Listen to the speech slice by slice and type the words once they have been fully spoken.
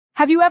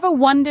Have you ever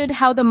wondered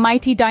how the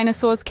mighty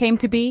dinosaurs came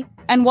to be,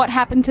 and what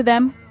happened to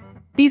them?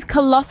 These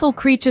colossal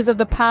creatures of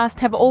the past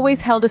have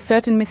always held a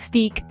certain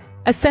mystique,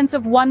 a sense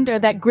of wonder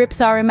that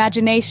grips our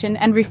imagination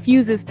and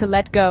refuses to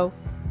let go.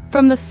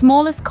 From the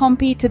smallest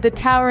compy to the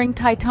towering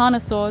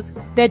Tyrannosaurs,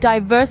 their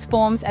diverse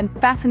forms and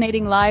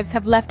fascinating lives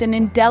have left an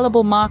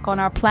indelible mark on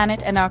our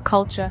planet and our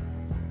culture.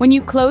 When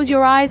you close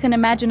your eyes and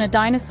imagine a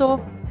dinosaur,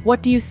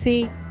 what do you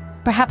see?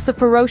 Perhaps a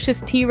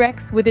ferocious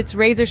T-Rex with its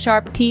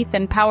razor-sharp teeth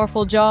and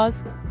powerful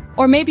jaws?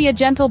 Or maybe a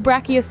gentle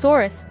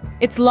Brachiosaurus,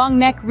 its long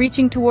neck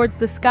reaching towards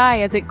the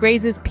sky as it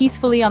grazes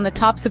peacefully on the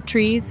tops of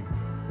trees?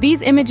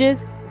 These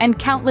images, and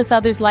countless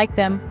others like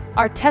them,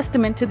 are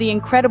testament to the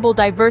incredible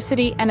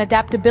diversity and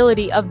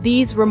adaptability of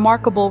these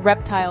remarkable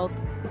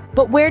reptiles.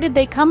 But where did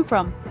they come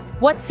from?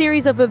 What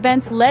series of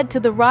events led to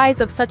the rise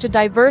of such a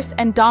diverse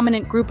and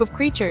dominant group of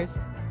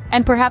creatures?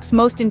 And perhaps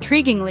most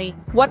intriguingly,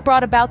 what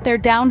brought about their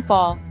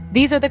downfall?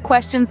 These are the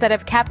questions that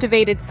have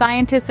captivated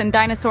scientists and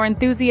dinosaur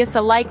enthusiasts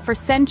alike for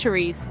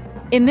centuries.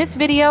 In this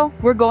video,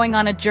 we're going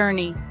on a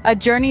journey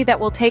that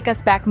will take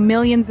us back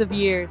millions of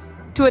years,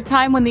 to a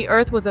time when the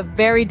Earth was a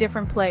very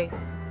different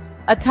place.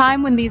 A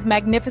time when these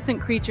magnificent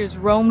creatures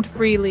roamed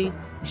freely,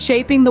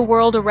 shaping the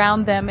world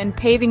around them and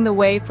paving the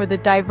way for the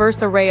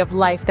diverse array of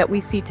life that we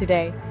see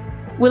today.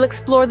 We'll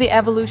explore the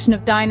evolution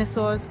of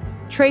dinosaurs,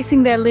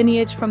 tracing their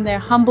lineage from their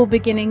humble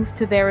beginnings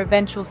to their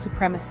eventual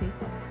supremacy.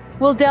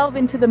 We'll delve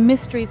into the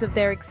mysteries of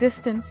their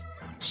existence,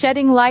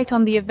 shedding light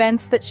on the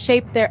events that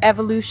shaped their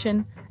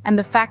evolution and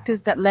the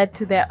factors that led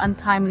to their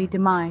untimely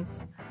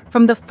demise.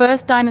 From the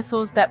first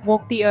dinosaurs that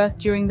walked the Earth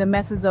during the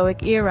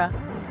Mesozoic Era,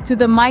 to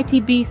the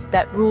mighty beasts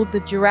that ruled the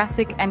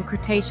Jurassic and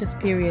Cretaceous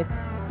periods,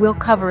 we'll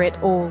cover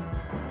it all.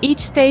 Each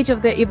stage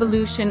of their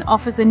evolution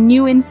offers a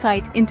new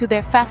insight into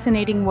their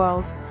fascinating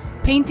world,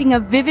 painting a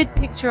vivid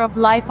picture of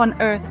life on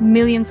Earth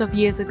millions of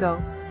years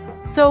ago.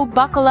 So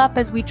buckle up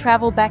as we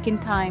travel back in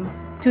time,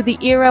 to the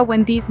era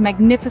when these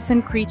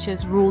magnificent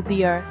creatures ruled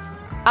the Earth.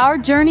 Our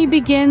journey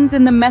begins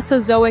in the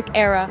Mesozoic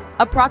Era,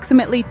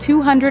 approximately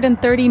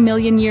 230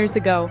 million years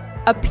ago,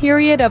 a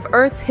period of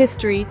Earth's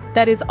history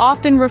that is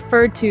often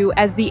referred to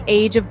as the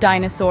Age of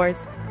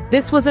Dinosaurs.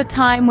 This was a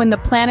time when the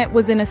planet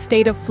was in a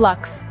state of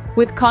flux,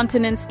 with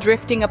continents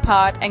drifting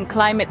apart and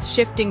climates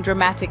shifting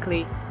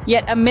dramatically.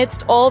 Yet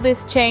amidst all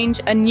this change,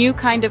 a new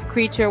kind of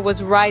creature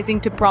was rising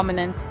to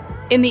prominence.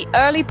 In the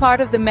early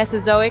part of the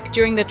Mesozoic,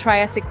 during the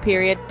Triassic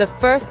period, the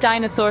first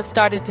dinosaurs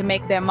started to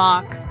make their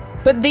mark.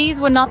 But these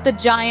were not the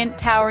giant,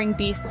 towering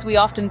beasts we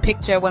often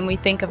picture when we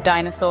think of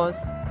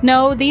dinosaurs.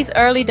 No, these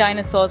early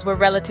dinosaurs were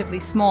relatively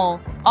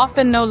small,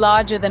 often no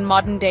larger than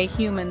modern-day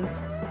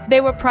humans. They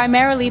were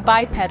primarily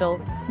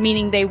bipedal,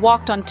 meaning they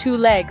walked on two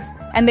legs,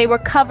 and they were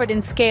covered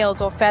in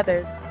scales or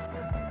feathers.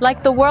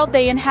 Like the world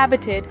they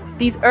inhabited,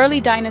 these early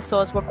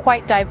dinosaurs were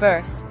quite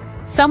diverse.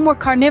 Some were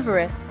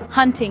carnivorous,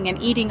 hunting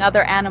and eating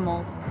other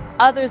animals.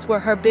 Others were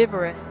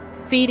herbivorous,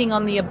 feeding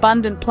on the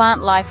abundant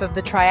plant life of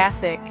the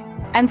Triassic.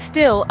 And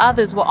still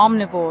others were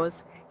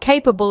omnivores,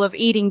 capable of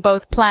eating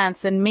both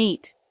plants and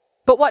meat.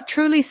 But what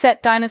truly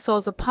set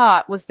dinosaurs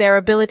apart was their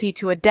ability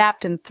to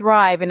adapt and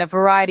thrive in a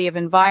variety of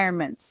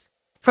environments.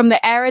 From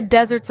the arid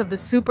deserts of the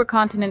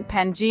supercontinent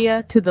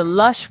Pangaea to the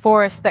lush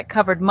forests that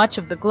covered much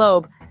of the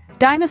globe,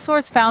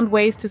 dinosaurs found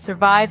ways to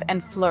survive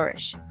and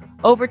flourish.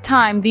 Over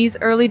time, these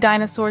early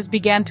dinosaurs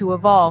began to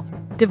evolve,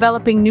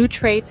 developing new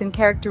traits and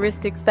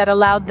characteristics that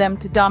allowed them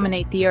to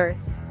dominate the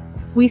Earth.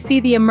 We see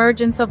the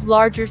emergence of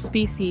larger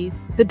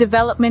species, the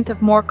development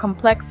of more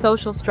complex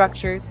social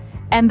structures,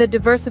 and the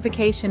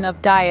diversification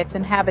of diets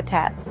and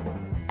habitats.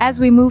 As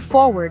we move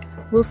forward,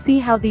 we'll see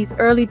how these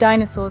early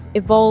dinosaurs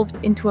evolved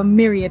into a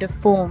myriad of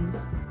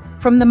forms.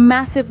 From the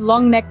massive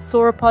long-necked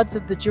sauropods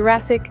of the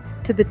Jurassic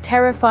to the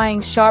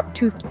terrifying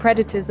sharp-toothed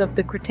predators of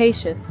the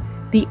Cretaceous,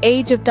 the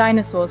Age of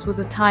Dinosaurs was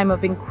a time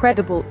of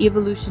incredible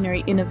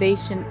evolutionary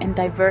innovation and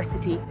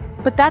diversity.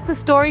 But that's a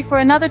story for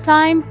another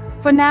time.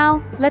 For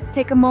now, let's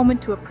take a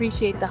moment to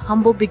appreciate the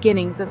humble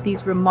beginnings of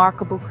these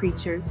remarkable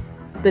creatures.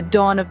 The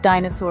dawn of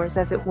dinosaurs,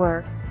 as it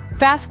were.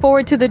 Fast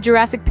forward to the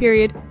Jurassic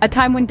period, a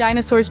time when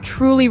dinosaurs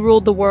truly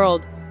ruled the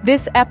world.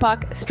 This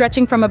epoch,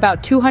 stretching from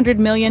about 200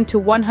 million to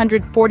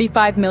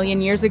 145 million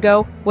years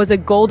ago, was a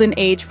golden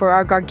age for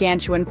our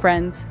gargantuan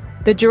friends.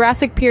 The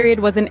Jurassic period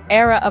was an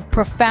era of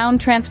profound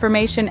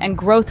transformation and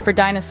growth for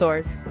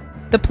dinosaurs.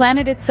 The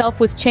planet itself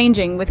was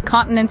changing, with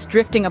continents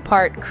drifting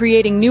apart,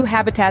 creating new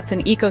habitats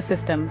and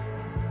ecosystems.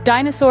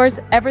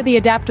 Dinosaurs, ever the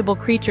adaptable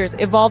creatures,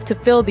 evolved to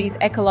fill these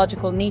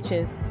ecological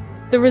niches.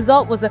 The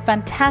result was a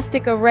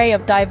fantastic array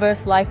of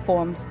diverse life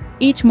forms,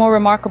 each more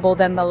remarkable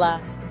than the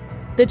last.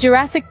 The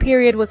Jurassic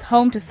period was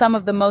home to some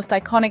of the most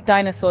iconic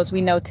dinosaurs we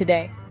know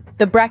today.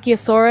 The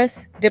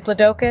Brachiosaurus,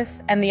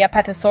 Diplodocus, and the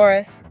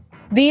Apatosaurus.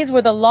 These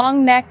were the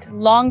long-necked,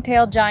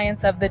 long-tailed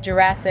giants of the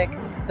Jurassic,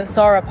 the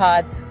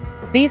sauropods.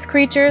 These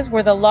creatures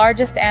were the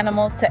largest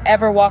animals to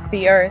ever walk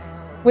the Earth,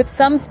 with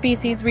some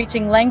species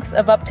reaching lengths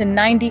of up to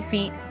 90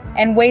 feet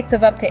and weights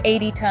of up to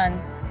 80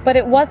 tons. But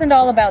it wasn't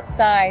all about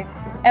size.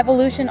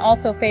 Evolution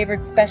also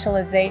favored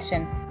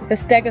specialization. The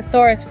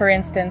Stegosaurus, for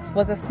instance,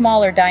 was a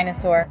smaller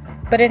dinosaur,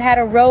 but it had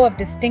a row of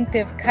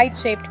distinctive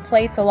kite-shaped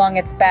plates along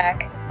its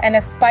back and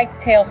a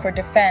spiked tail for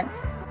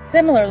defense.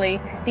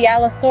 Similarly, the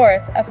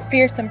Allosaurus, a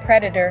fearsome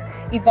predator,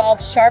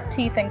 evolved sharp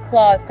teeth and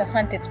claws to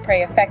hunt its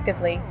prey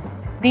effectively.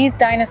 These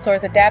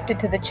dinosaurs adapted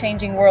to the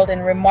changing world in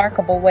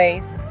remarkable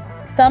ways.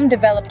 Some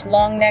developed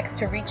long necks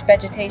to reach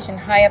vegetation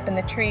high up in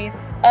the trees,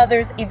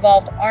 others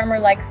evolved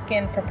armor-like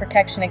skin for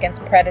protection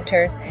against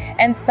predators,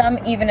 and some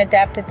even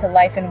adapted to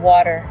life in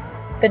water.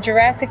 The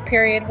Jurassic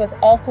period was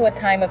also a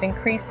time of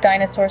increased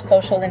dinosaur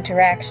social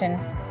interaction.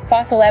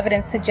 Fossil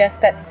evidence suggests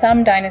that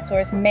some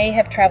dinosaurs may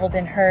have traveled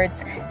in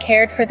herds,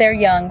 cared for their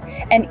young,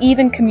 and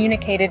even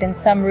communicated in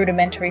some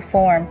rudimentary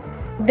form.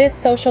 This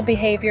social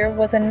behavior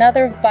was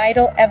another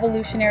vital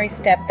evolutionary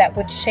step that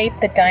would shape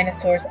the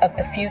dinosaurs of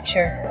the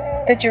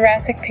future. The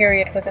Jurassic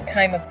period was a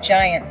time of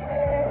giants,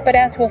 but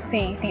as we'll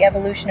see, the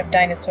evolution of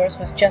dinosaurs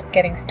was just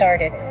getting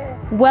started.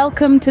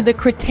 Welcome to the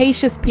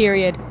Cretaceous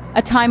period,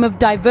 a time of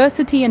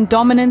diversity and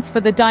dominance for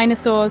the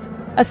dinosaurs,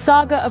 a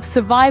saga of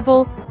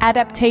survival,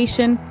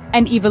 adaptation,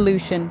 and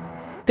evolution.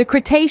 The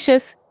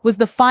Cretaceous was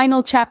the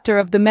final chapter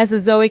of the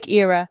Mesozoic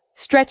Era,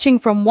 stretching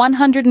from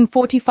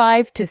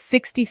 145 to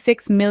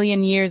 66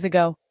 million years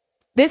ago.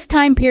 This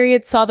time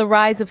period saw the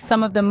rise of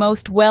some of the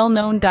most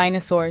well-known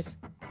dinosaurs.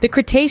 The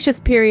Cretaceous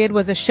period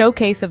was a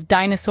showcase of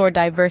dinosaur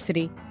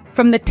diversity,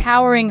 from the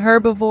towering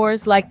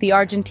herbivores like the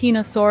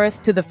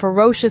Argentinosaurus to the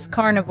ferocious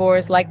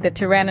carnivores like the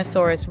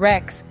Tyrannosaurus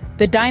rex.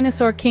 The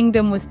dinosaur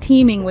kingdom was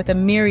teeming with a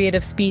myriad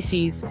of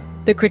species.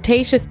 The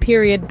Cretaceous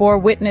period bore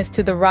witness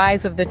to the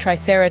rise of the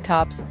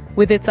Triceratops,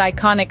 with its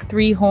iconic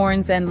 3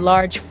 horns and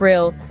large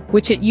frill,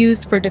 which it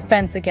used for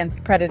defense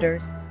against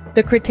predators.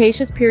 The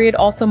Cretaceous period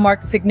also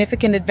marked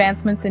significant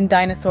advancements in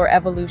dinosaur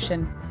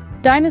evolution.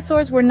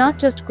 Dinosaurs were not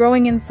just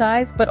growing in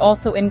size, but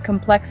also in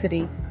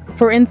complexity.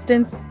 For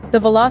instance, the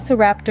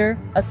velociraptor,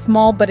 a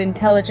small but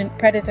intelligent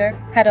predator,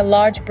 had a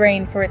large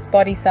brain for its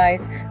body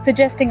size,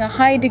 suggesting a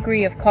high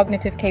degree of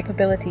cognitive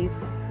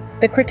capabilities.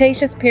 The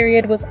Cretaceous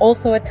period was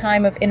also a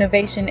time of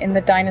innovation in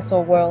the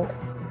dinosaur world.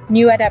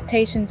 New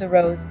adaptations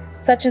arose,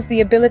 such as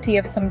the ability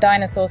of some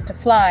dinosaurs to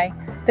fly.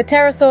 The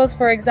pterosaurs,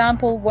 for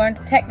example,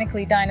 weren't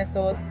technically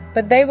dinosaurs,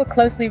 but they were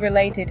closely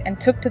related and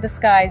took to the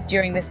skies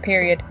during this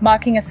period,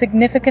 marking a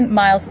significant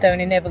milestone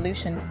in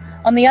evolution.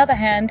 On the other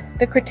hand,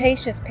 the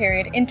Cretaceous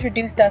period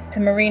introduced us to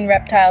marine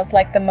reptiles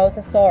like the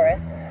Mesozoic,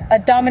 a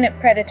dominant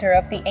predator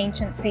of the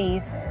ancient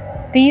seas.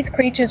 These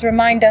creatures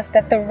remind us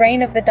that the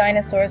reign of the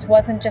dinosaurs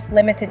wasn't just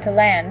limited to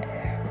land,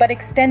 but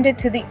extended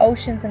to the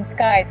oceans and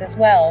skies as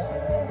well.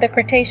 The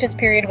Cretaceous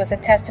period was a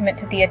testament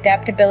to the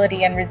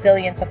adaptability and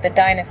resilience of the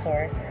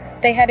dinosaurs.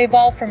 They had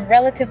evolved from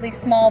relatively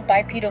small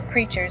bipedal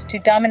creatures to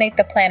dominate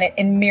the planet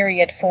in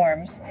myriad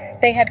forms.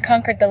 They had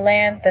conquered the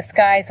land, the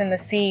skies, and the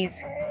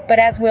seas. But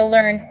as we'll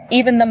learn,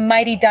 even the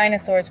mighty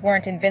dinosaurs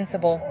weren't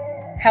invincible.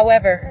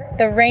 However,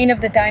 the reign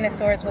of the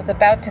dinosaurs was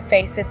about to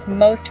face its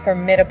most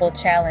formidable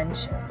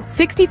challenge.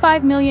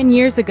 65 million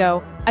years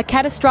ago, a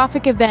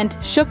catastrophic event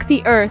shook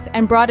the Earth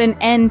and brought an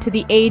end to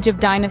the age of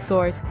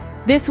dinosaurs.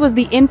 This was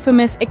the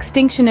infamous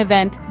extinction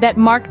event that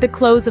marked the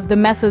close of the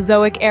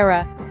Mesozoic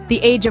Era,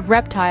 the age of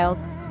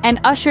reptiles, and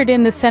ushered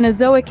in the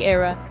Cenozoic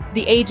Era,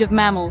 the age of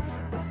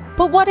mammals.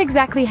 But what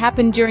exactly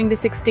happened during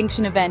this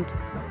extinction event?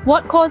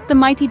 What caused the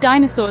mighty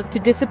dinosaurs to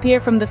disappear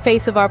from the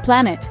face of our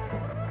planet?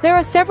 There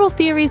are several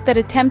theories that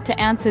attempt to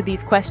answer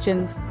these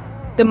questions.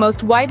 The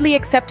most widely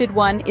accepted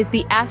one is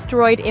the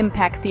asteroid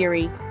impact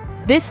theory.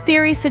 This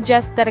theory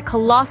suggests that a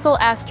colossal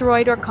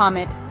asteroid or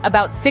comet,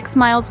 about 6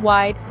 miles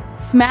wide,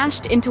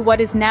 smashed into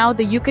what is now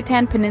the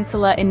Yucatan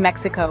Peninsula in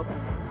Mexico.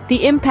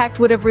 The impact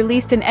would have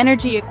released an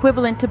energy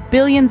equivalent to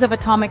billions of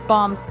atomic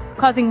bombs,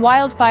 causing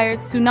wildfires,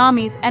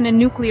 tsunamis, and a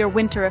nuclear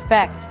winter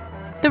effect.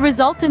 The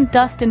resultant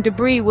dust and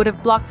debris would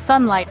have blocked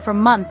sunlight for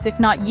months, if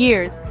not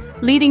years,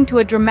 leading to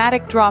a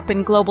dramatic drop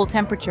in global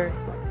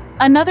temperatures.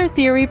 Another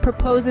theory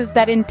proposes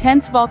that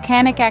intense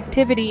volcanic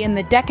activity in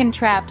the Deccan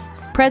Traps,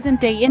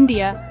 present-day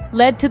India,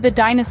 led to the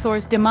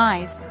dinosaurs'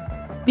 demise.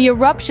 The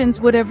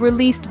eruptions would have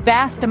released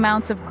vast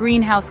amounts of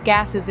greenhouse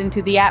gases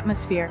into the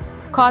atmosphere,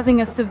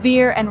 causing a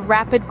severe and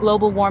rapid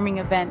global warming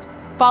event,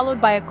 followed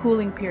by a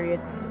cooling period.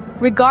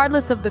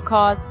 Regardless of the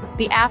cause,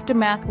 the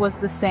aftermath was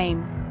the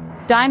same.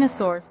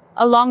 Dinosaurs,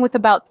 along with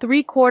about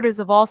 3/4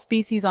 of all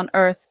species on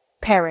Earth,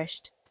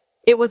 perished.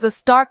 It was a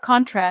stark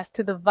contrast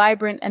to the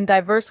vibrant and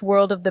diverse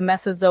world of the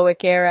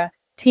Mesozoic Era,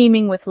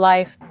 teeming with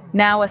life,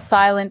 now a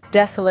silent,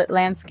 desolate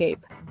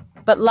landscape.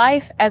 But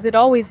life, as it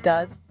always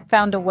does,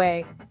 found a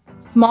way.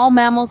 Small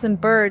mammals and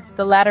birds,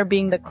 the latter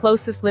being the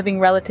closest living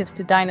relatives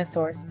to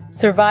dinosaurs,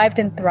 survived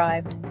and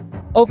thrived.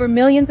 Over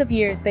millions of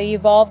years, they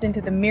evolved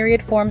into the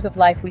myriad forms of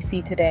life we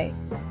see today.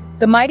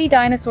 The mighty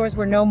dinosaurs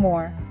were no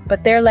more,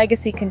 but their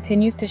legacy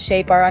continues to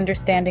shape our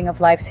understanding of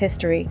life's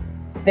history.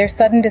 Their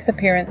sudden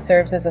disappearance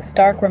serves as a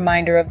stark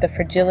reminder of the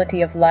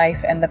fragility of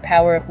life and the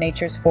power of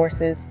nature's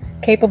forces,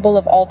 capable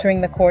of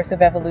altering the course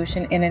of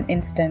evolution in an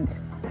instant.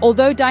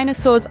 Although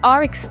dinosaurs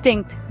are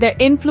extinct, their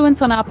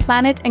influence on our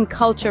planet and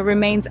culture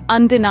remains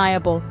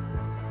undeniable.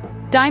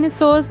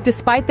 Dinosaurs,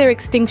 despite their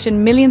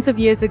extinction millions of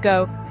years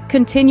ago,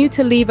 continue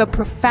to leave a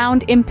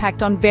profound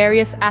impact on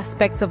various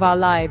aspects of our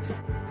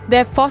lives.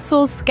 Their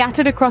fossils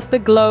scattered across the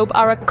globe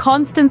are a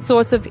constant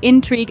source of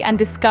intrigue and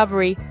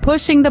discovery,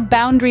 pushing the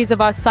boundaries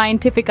of our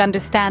scientific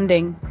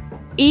understanding.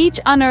 Each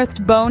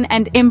unearthed bone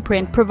and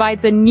imprint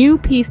provides a new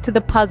piece to the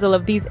puzzle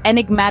of these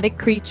enigmatic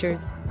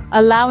creatures,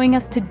 allowing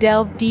us to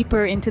delve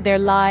deeper into their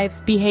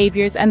lives,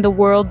 behaviors, and the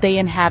world they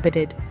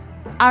inhabited.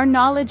 Our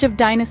knowledge of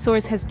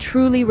dinosaurs has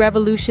truly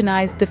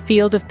revolutionized the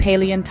field of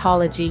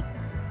paleontology.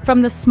 From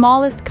the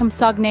smallest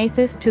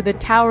Compsognathus to the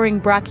towering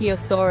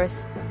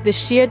Brachiosaurus, the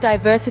sheer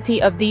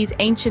diversity of these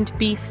ancient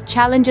beasts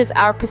challenges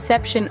our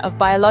perception of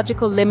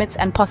biological limits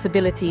and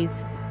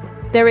possibilities.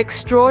 Their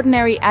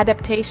extraordinary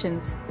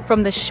adaptations,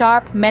 from the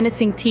sharp,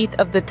 menacing teeth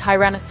of the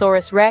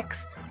Tyrannosaurus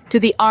rex to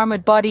the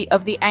armored body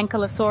of the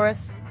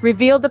Ankylosaurus,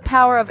 reveal the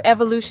power of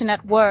evolution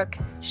at work,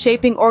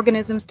 shaping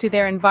organisms to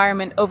their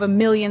environment over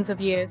millions of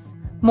years.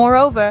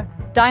 Moreover,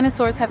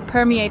 dinosaurs have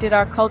permeated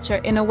our culture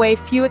in a way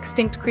few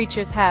extinct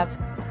creatures have.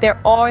 Their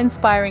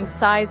awe-inspiring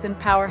size and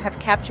power have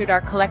captured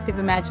our collective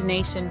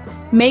imagination,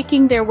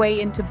 making their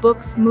way into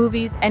books,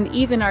 movies, and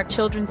even our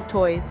children's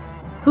toys.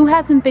 Who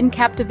hasn't been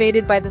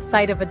captivated by the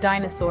sight of a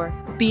dinosaur,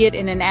 be it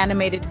in an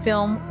animated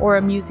film or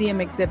a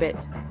museum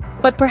exhibit?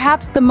 But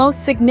perhaps the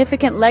most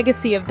significant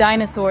legacy of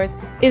dinosaurs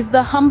is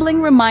the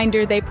humbling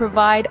reminder they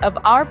provide of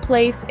our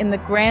place in the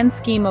grand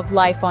scheme of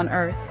life on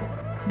Earth.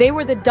 They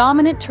were the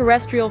dominant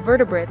terrestrial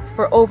vertebrates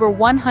for over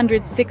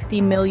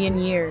 160 million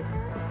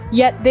years.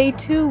 Yet they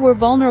too were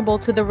vulnerable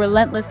to the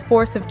relentless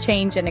force of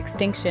change and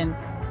extinction.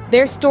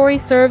 Their story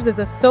serves as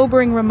a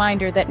sobering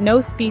reminder that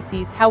no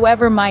species,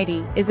 however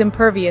mighty, is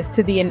impervious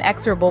to the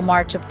inexorable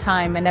march of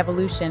time and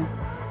evolution.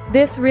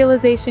 This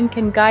realization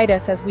can guide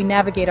us as we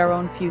navigate our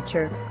own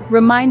future,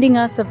 reminding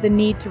us of the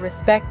need to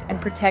respect and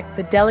protect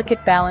the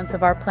delicate balance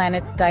of our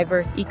planet's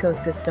diverse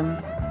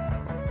ecosystems.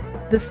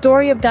 The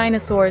story of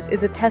dinosaurs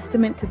is a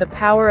testament to the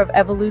power of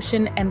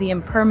evolution and the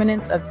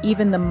impermanence of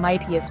even the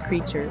mightiest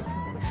creatures.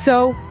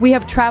 So, we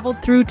have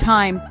traveled through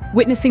time,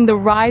 witnessing the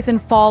rise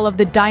and fall of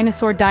the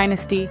dinosaur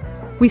dynasty.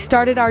 We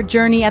started our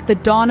journey at the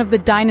dawn of the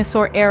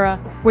dinosaur era,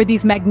 where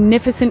these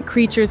magnificent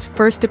creatures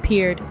first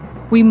appeared.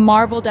 We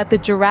marveled at the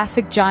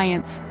Jurassic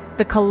giants,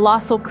 the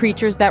colossal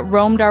creatures that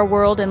roamed our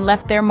world and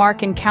left their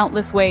mark in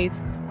countless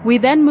ways. We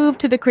then moved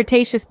to the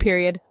Cretaceous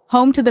period,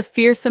 home to the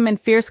fearsome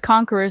and fierce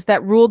conquerors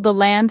that ruled the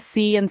land,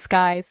 sea, and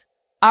skies.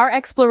 Our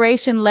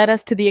exploration led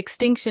us to the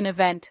extinction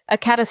event, a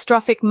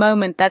catastrophic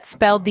moment that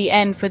spelled the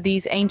end for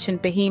these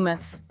ancient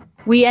behemoths.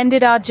 We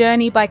ended our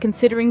journey by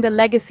considering the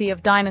legacy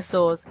of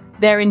dinosaurs,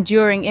 their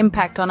enduring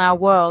impact on our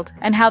world,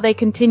 and how they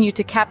continue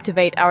to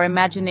captivate our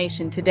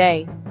imagination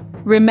today.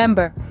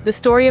 Remember, the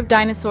story of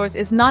dinosaurs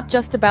is not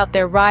just about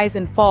their rise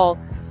and fall,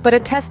 but a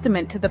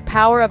testament to the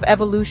power of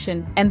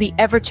evolution and the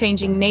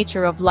ever-changing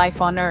nature of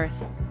life on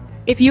Earth.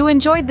 If you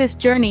enjoyed this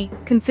journey,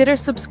 consider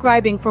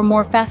subscribing for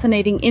more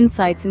fascinating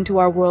insights into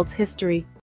our world's history.